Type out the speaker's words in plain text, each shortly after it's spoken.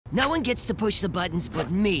No one gets to push the buttons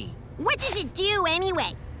but me. What does it do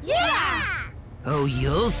anyway? Yeah! Oh,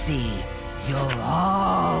 you'll see. You'll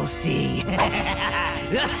all see. Come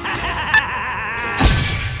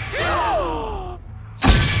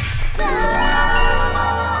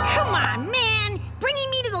on, man! Bringing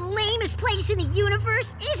me to the lamest place in the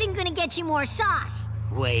universe isn't gonna get you more sauce.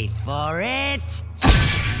 Wait for it.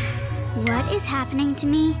 What is happening to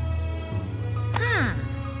me? Huh.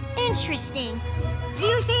 Interesting.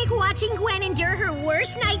 You think watching Gwen endure her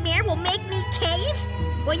worst nightmare will make me cave?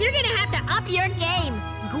 Well, you're gonna have to up your game.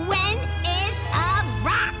 Gwen is a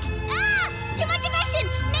rock! Ah! Too much affection!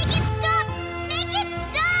 Make it stop! Make it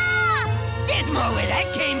stop! There's more where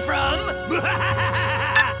that came from.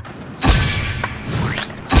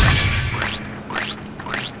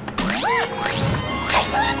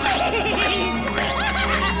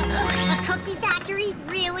 A cookie factory?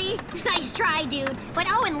 Really? Nice try, dude. But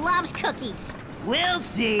Owen loves cookies. We'll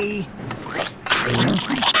see.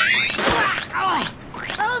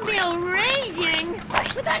 Oatmeal raisin?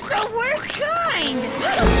 But that's the worst kind!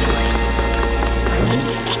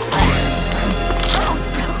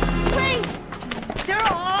 Wait! They're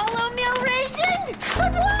all oatmeal raisin?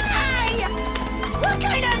 But why? What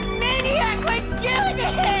kind of maniac would do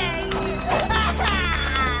this?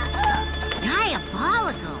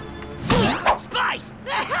 Diabolical! Spice!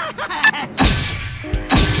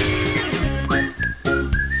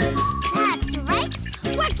 That's right!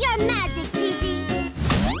 Work your magic, Gigi!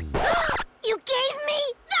 You gave me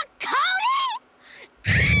the coating?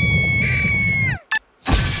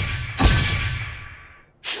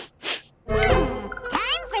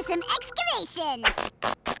 Time for some excavation!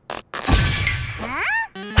 Huh?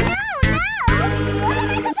 No! What am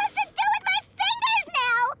I supposed to do with my fingers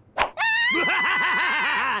now?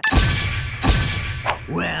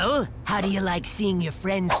 Well, how do you like seeing your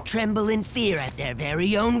friends tremble in fear at their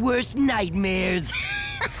very own worst nightmares?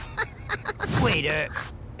 Wait, are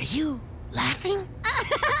you laughing?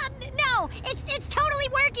 No, it's totally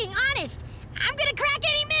working, honest. I'm gonna crack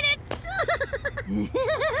any minute.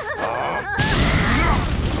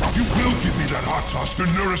 You will give me that hot sauce to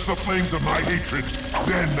nourish the flames of my hatred.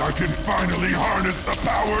 Then I can finally harness the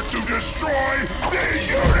power to destroy the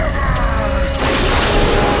universe!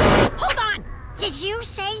 Hold on! Did you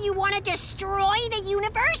say you want to destroy the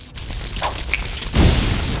universe?